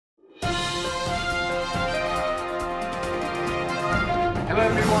Hello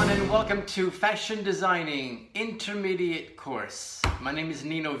everyone and welcome to Fashion Designing Intermediate course. My name is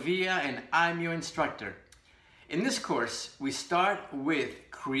Nino Villa and I'm your instructor. In this course, we start with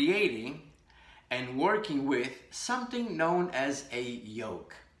creating and working with something known as a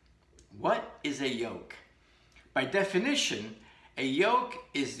yoke. What is a yoke? By definition, a yoke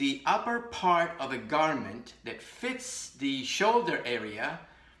is the upper part of a garment that fits the shoulder area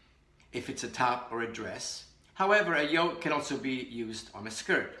if it's a top or a dress. However, a yoke can also be used on a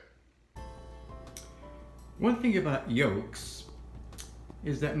skirt. One thing about yokes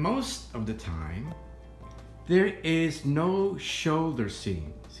is that most of the time there is no shoulder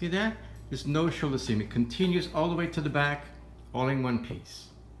seam. See that? There's no shoulder seam. It continues all the way to the back, all in one piece.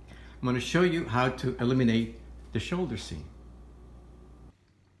 I'm going to show you how to eliminate the shoulder seam.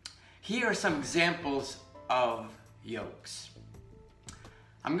 Here are some examples of yokes.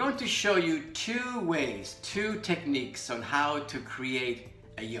 I'm going to show you two techniques on how to create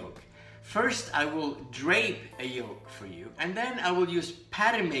a yoke. First, I will drape a yoke for you, and then I will use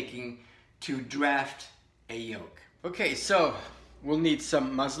pattern making to draft a yoke. Okay, so we'll need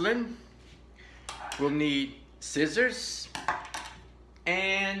some muslin, we'll need scissors,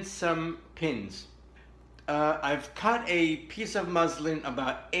 and some pins. I've cut a piece of muslin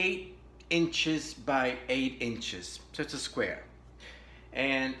about 8 inches by 8 inches, so it's a square.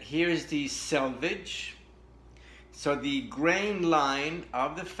 And here's the selvage. So the grain line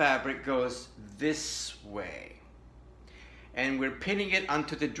of the fabric goes this way. And we're pinning it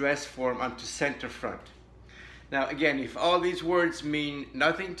onto the dress form, onto center front. Now again, if all these words mean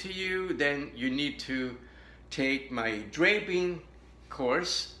nothing to you, then you need to take my draping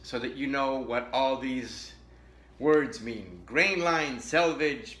course so that you know what all these words mean. Grain line,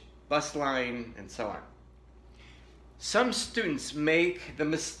 selvage, bust line, and so on. Some students make the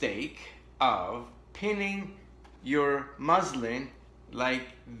mistake of pinning your muslin like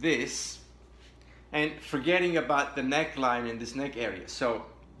this and forgetting about the neckline in this neck area. So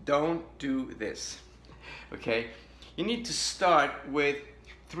don't do this, okay? You need to start with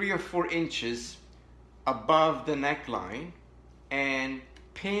 3 or 4 inches above the neckline and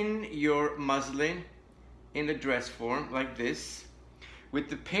pin your muslin in the dress form like this,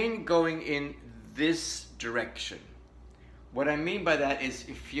 with the pin going in this direction. What I mean by that is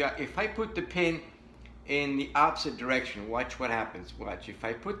if I put the pin in the opposite direction, watch what happens. Watch. If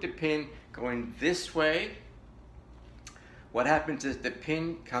I put the pin going this way, what happens is the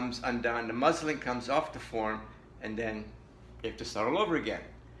pin comes undone, the muslin comes off the form, and then you have to start all over again.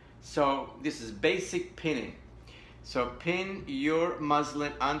 So this is basic pinning. So pin your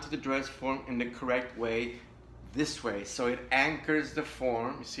muslin onto the dress form in the correct way, this way, so it anchors the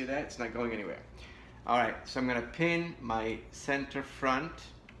form. You see that? It's not going anywhere. All right, so I'm going to pin my center front,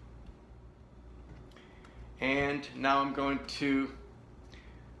 and now I'm going to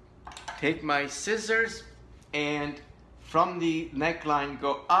take my scissors and from the neckline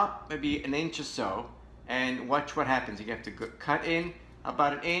go up maybe an inch or so, and watch what happens. You have to cut in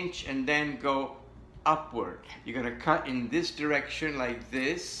about an inch and then go upward. You're going to cut in this direction like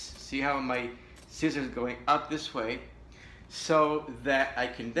this. See how my scissors going up this way, so that I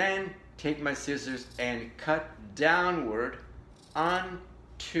can then take my scissors and cut downward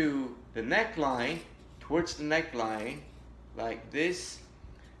onto the neckline, towards the neckline, like this,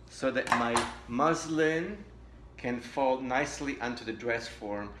 so that my muslin can fold nicely onto the dress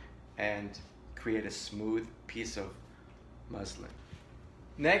form and create a smooth piece of muslin.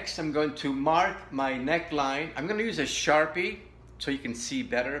 Next, I'm going to mark my neckline. I'm going to use a Sharpie so you can see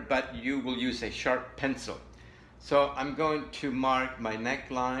better, but you will use a sharp pencil. So I'm going to mark my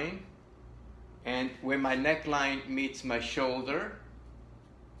neckline, and where my neckline meets my shoulder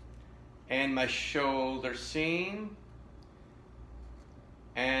and my shoulder seam,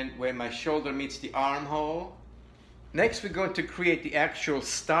 and where my shoulder meets the armhole. Next, we're going to create the actual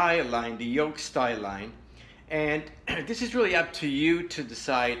style line, the yoke style line. And this is really up to you to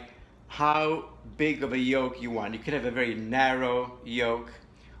decide how big of a yoke you want. You could have a very narrow yoke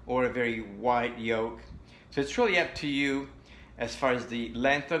or a very wide yoke. So it's really up to you as far as the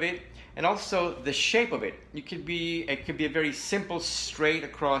length of it and also the shape of it. It could be a very simple straight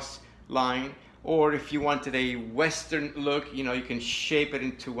across line, or if you wanted a Western look, you know, you can shape it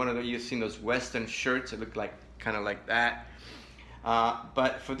into one of the, you've seen those Western shirts that look like kind of like that.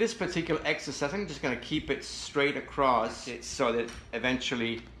 But for this particular exercise, I'm just going to keep it straight across so that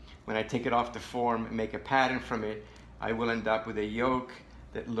eventually when I take it off the form and make a pattern from it, I will end up with a yoke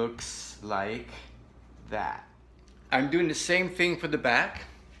that looks like that. I'm doing the same thing for the back.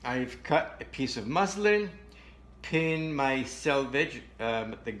 I've cut a piece of muslin, pin my selvage,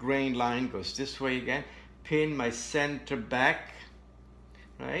 the grain line goes this way again, pin my center back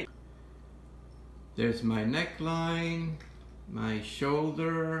right? There's my neckline, my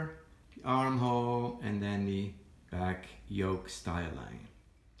shoulder, armhole, and then the back yoke style line.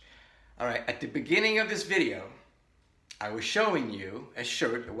 All right, at the beginning of this video, I was showing you a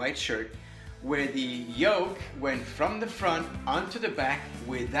shirt, a white shirt, where the yoke went from the front onto the back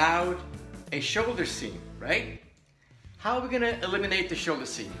without a shoulder seam, right? How are we gonna eliminate the shoulder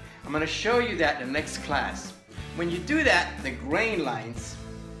seam? I'm gonna show you that in the next class. When you do that, the grain lines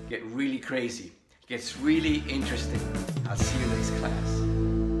get really crazy. It gets really interesting. I'll see you next class.